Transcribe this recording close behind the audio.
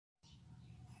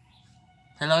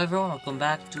Hello everyone, welcome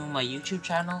back to my YouTube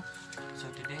channel. So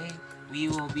today we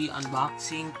will be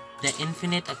unboxing the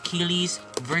Infinite Achilles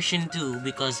version 2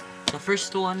 because the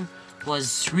first one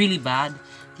was really bad.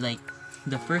 Like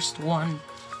the first one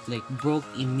broke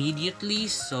immediately,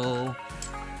 so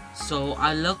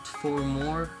I looked for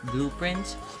more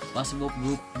blueprints, possible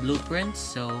blueprints.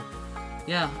 So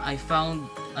yeah, I found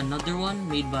another one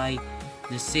made by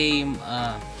the same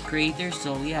creator.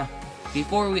 So yeah,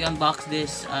 before we unbox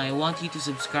this, I want you to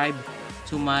subscribe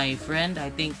to my friend. I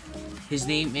think his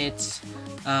name is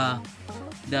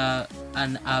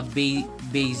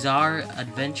Bizarre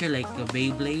Adventure, like a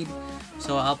Beyblade.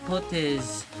 So I'll put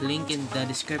his link in the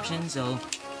description. So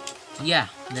yeah,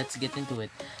 let's get into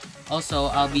it. Also,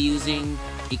 I'll be using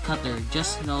a cutter.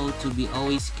 Just know to be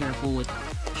always careful with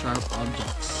sharp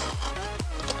objects.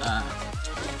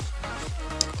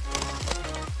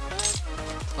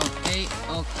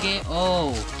 Okay.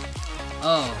 Oh,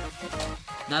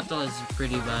 that was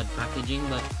pretty bad packaging,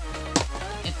 but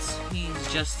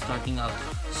he's just starting out.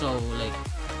 So like,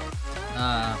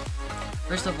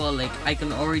 first of all, like I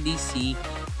can already see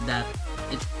that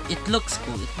it looks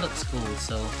cool.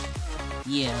 So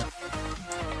yeah.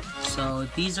 So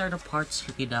these are the parts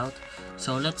figured out.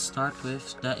 So let's start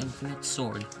with the Infinite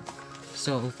Sword.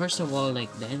 So first of all,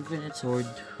 like the Infinite Sword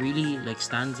really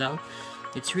stands out.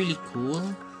 It's really cool.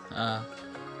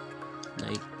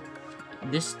 Like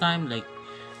this time,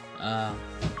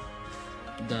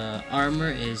 the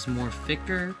armor is more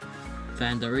thicker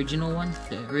than the original one.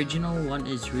 The original one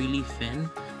is really thin,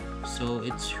 so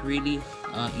it's really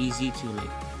easy to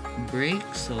break.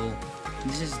 So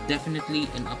this is definitely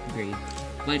an upgrade.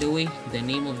 By the way, the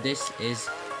name of this is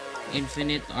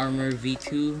Infinite Armor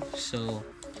V2. So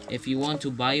if you want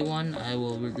to buy one, I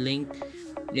will link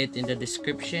it in the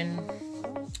description.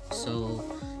 So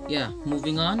yeah,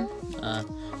 moving on.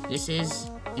 This is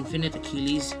Infinite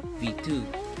Achilles V2.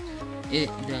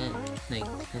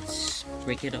 Let's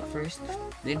break it up first.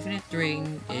 The Infinite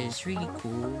Ring is really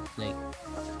cool. Like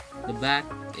the back,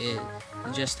 it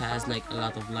just has a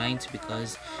lot of lines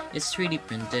because it's 3D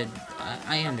printed.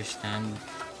 I understand.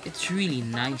 It's really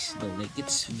nice though. Like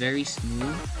it's very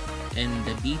smooth, and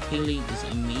the detailing is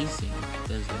amazing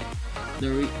because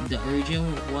the original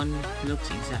one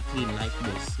looks exactly like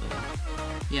this. So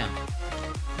yeah.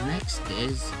 Next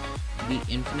is the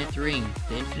Infinite Ring.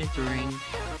 The Infinite Ring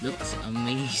looks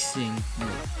amazing.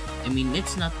 I mean,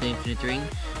 it's not the Infinite Ring.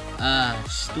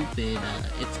 Stupid.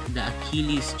 It's the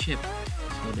Achilles chip.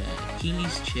 So the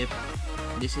Achilles chip.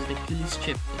 This is the Achilles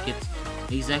chip. It's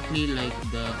exactly like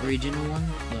the original one,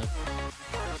 but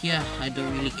yeah, I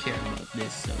don't really care about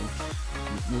this. So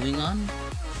moving on.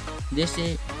 Next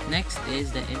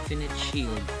is the Infinite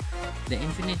Shield. The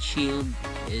Infinite Shield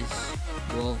is,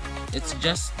 well, it's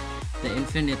just the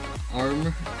infinite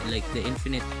armor, like the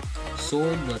infinite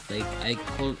sword, but I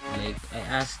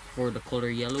asked for the color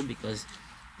yellow because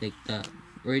the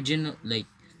original,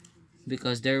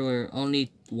 because there were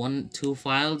only two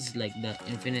files, like the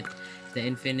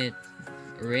infinite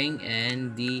ring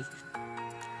and the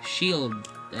shield,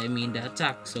 I mean the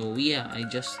attack. So yeah, I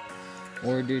just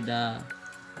ordered the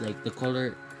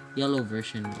color yellow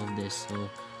version of this. So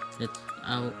that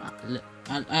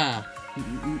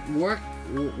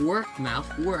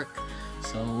work.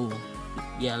 So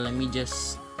yeah, let me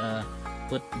just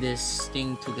put this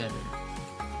thing together.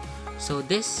 So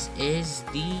this is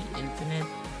the Infinite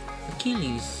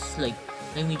Achilles.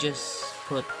 Let me just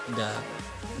put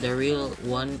the real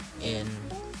one in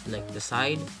the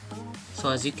side. So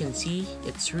as you can see,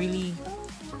 it's really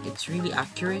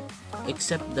accurate,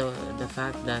 except the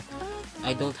fact that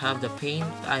I don't have the paint.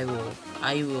 I will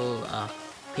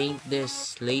paint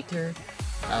this later.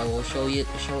 I will show it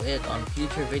on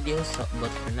future videos, but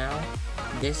for now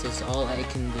this is all I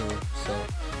can do. So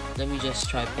let me just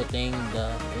try putting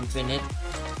the infinite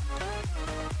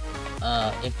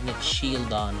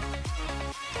shield on.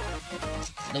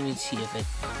 Let me see if it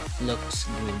looks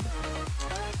good.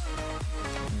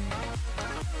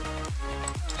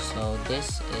 So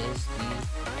this is the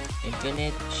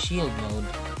Infinite Shield mode.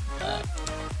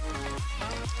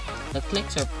 The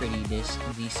clicks are pretty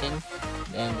decent,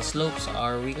 and the slopes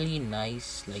are really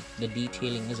nice. Like the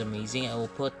detailing is amazing. I will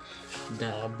put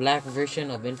the black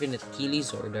version of Infinite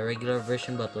Achilles, or the regular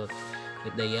version but with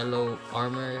the yellow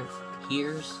armor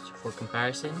here for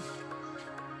comparison.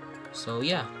 So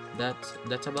yeah,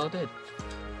 that's about it.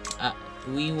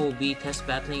 We will be test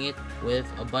battling it with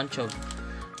a bunch of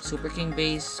Super King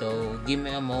base, so give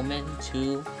me a moment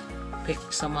to pick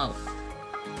some out.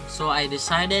 So I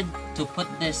decided to put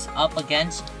this up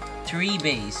against 3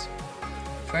 bays.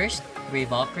 First,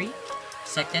 Valkyrie.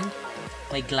 Second,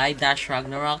 my Glide Dash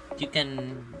Ragnarok. You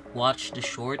can watch the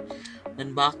short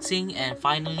unboxing, and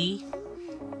finally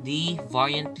the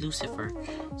variant Lucifer.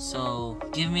 So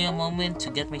give me a moment to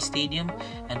get my stadium,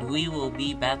 and we will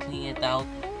be battling it out.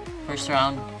 First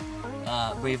round,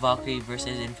 Brave Valkyrie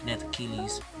versus Infinite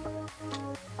Achilles.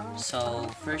 So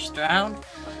first round,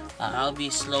 I'll be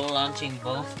slow launching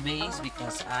both bays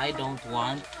because I don't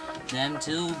want them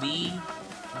to be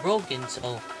broken.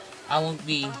 So I won't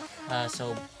be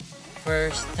so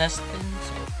first testing.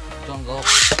 So don't go.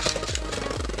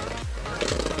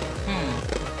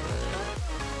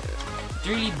 It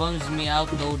really bums me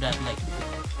out though that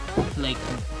like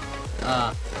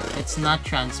it's not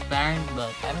transparent,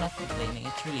 but I'm not complaining.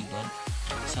 It's really good.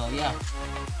 So yeah,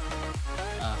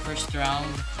 first round,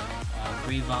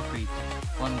 Brave Valkyrie,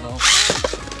 one go.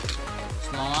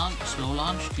 Slow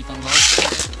launch, click on go.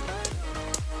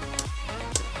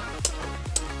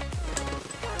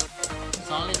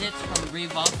 Solid hits from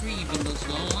Brave Valkyrie, even though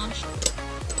slow launch.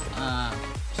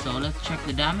 So let's check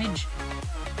the damage.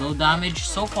 No damage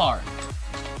so far.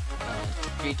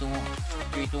 3 to 1,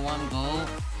 3 to 1, go.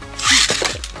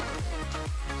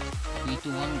 3 to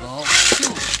 1, go.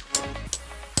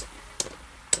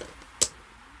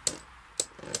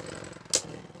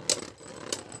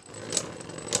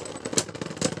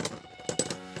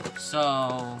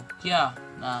 So yeah,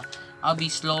 I'll be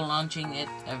slow launching it,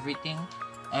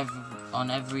 on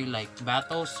every like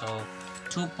battle. So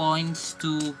 2 points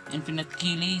to Infinite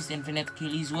Achilles. Infinite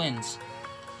Achilles wins.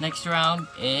 Next round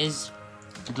is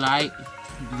Glide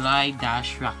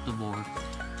Dash Raptor,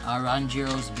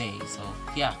 Ranjiro's Bay. So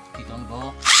yeah, click on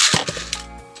go.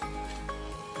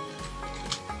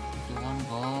 Click on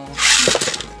go.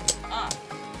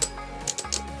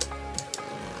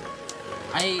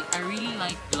 I really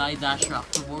like Glide Dash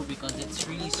Raptor because it's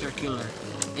really circular.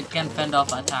 It can fend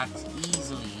off attacks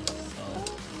easily.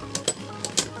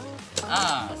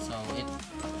 So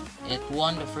it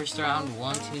won the first round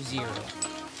 1-0.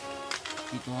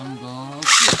 3 to 1, go.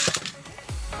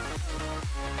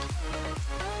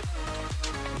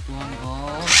 3 to 1, go.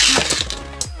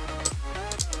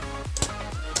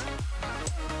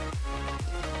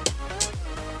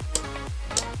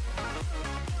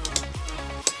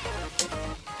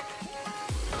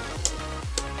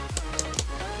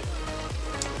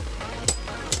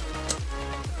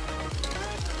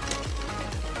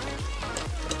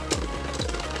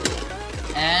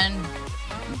 And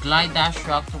Glide Dash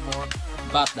Raptor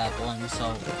got that one,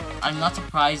 so I'm not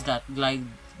surprised that Glide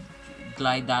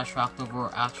Dash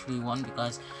Raptor actually won,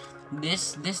 because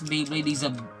this Beyblade is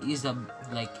a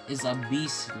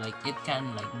beast. Like it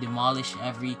can like demolish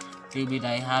every Beyblade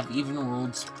I have, even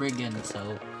World Spriggan.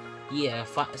 So yeah,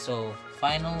 so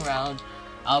final round,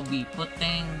 I'll be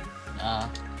putting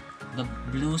the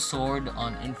blue sword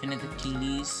on Infinite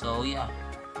Achilles. So yeah,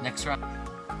 next round.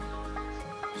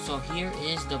 So here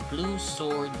is the blue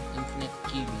sword Infinite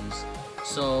Achilles.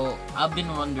 So I've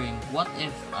been wondering, what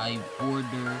if I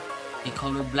order a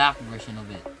color black version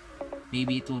of it?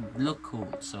 Maybe it would look cool.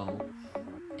 So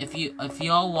if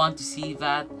y'all want to see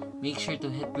that, make sure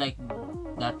to hit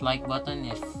that like button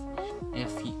if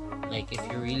you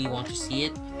really want to see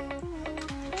it.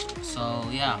 So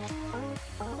yeah,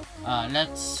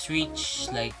 let's reach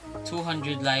like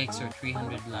 200 likes or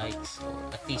 300 likes, or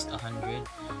at least 100,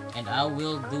 and I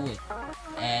will do it.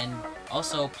 And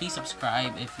also, please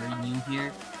subscribe if you're new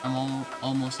here. I'm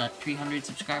almost at 300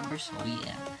 subscribers, so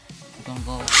yeah, we're gonna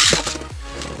go.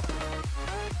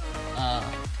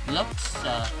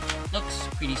 Looks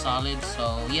pretty solid.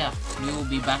 So yeah, we will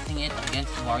be backing it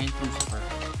against the variant Lucifer.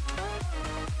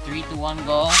 3 to 1,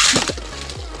 go. 3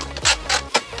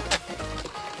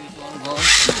 to 1, go.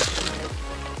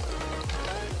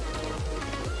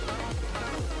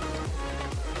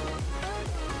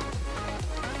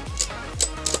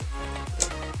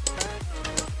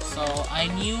 So I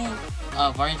knew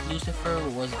variant Lucifer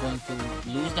was going to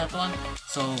lose that one.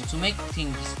 So to make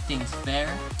things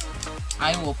fair,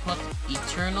 I will put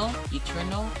Eternal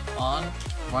on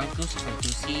variant Lucifer to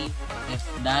see if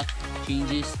that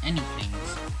changes anything.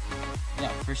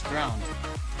 Yeah, first round.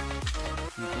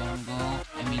 3 to 1, go.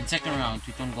 I mean second round.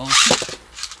 3 to 1, go.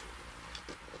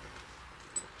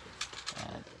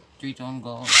 3 to 1,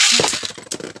 go.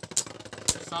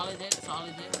 Solid hit.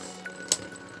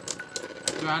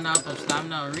 Run out of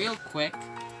stamina real quick.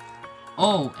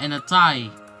 Oh, and a tie.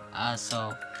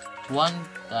 So 1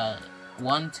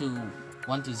 to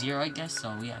 0, I guess.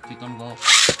 So yeah, click on go.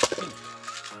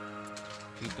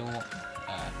 3 to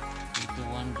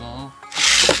 1, go.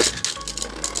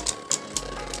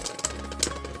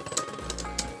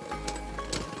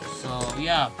 So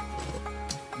yeah,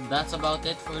 that's about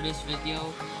it for this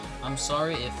video. I'm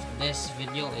sorry if this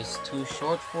video is too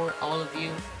short for all of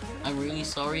you. I'm really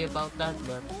sorry about that,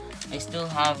 but I still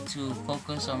have to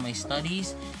focus on my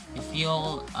studies. If you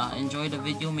all enjoy the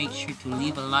video, make sure to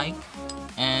leave a like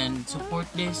and support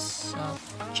this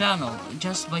channel.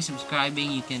 Just by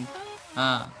subscribing, you can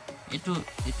it would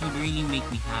really make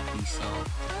me happy. So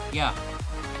yeah,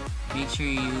 make sure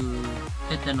you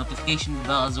hit the notification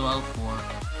bell as well for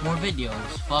more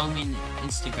videos. Follow me on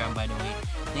Instagram, by the way,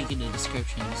 link in the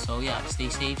description. So yeah, stay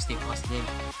safe, stay positive.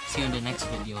 See you in the next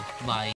video. Bye.